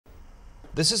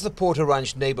This is the Porter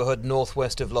Ranch neighborhood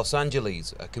northwest of Los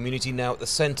Angeles, a community now at the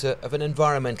center of an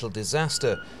environmental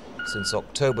disaster. Since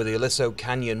October, the Aliso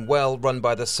Canyon well, run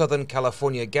by the Southern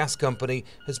California Gas Company,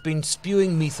 has been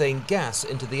spewing methane gas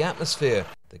into the atmosphere.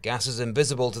 The gas is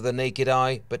invisible to the naked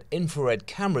eye, but infrared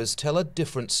cameras tell a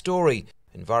different story.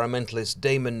 Environmentalist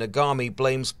Damon Nagami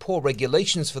blames poor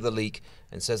regulations for the leak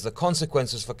and says the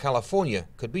consequences for California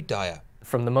could be dire.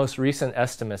 From the most recent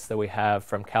estimates that we have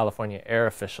from California air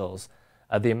officials,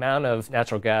 the amount of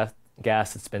natural gas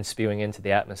that's been spewing into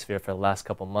the atmosphere for the last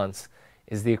couple months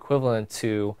is the equivalent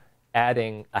to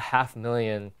adding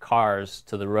 500,000 cars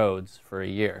to the roads for a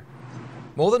year.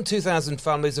 More than 2,000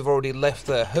 families have already left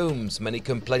their homes, many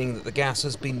complaining that the gas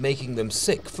has been making them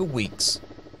sick for weeks.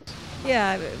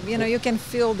 Yeah, you can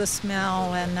feel the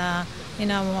smell and,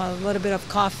 a little bit of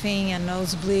coughing and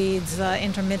nosebleeds,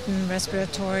 intermittent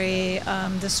respiratory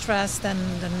distress, then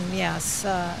yes,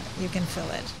 you can feel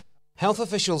it. Health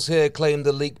officials here claim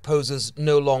the leak poses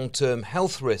no long-term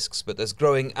health risks, but there's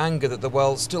growing anger that the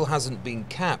well still hasn't been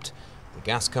capped. The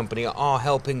gas company are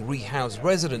helping rehouse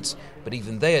residents, but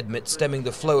even they admit stemming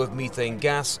the flow of methane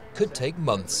gas could take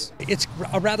months. It's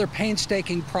a rather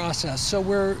painstaking process, so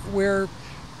we're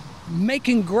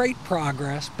making great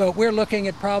progress, but we're looking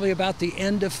at probably about the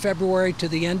end of February to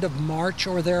the end of March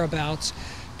or thereabouts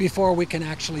before we can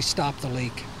actually stop the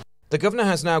leak. The governor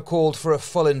has now called for a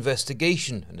full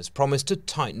investigation and has promised to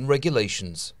tighten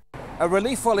regulations. A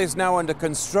relief well is now under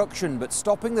construction, but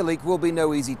stopping the leak will be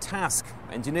no easy task.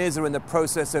 Engineers are in the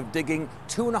process of digging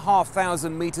 2,500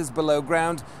 meters below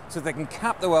ground so they can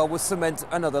cap the well with cement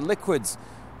and other liquids.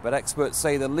 But experts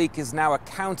say the leak is now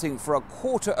accounting for a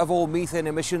quarter of all methane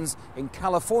emissions in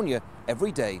California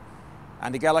every day.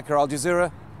 Andy Gallacher,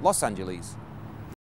 Jazeera, Los Angeles.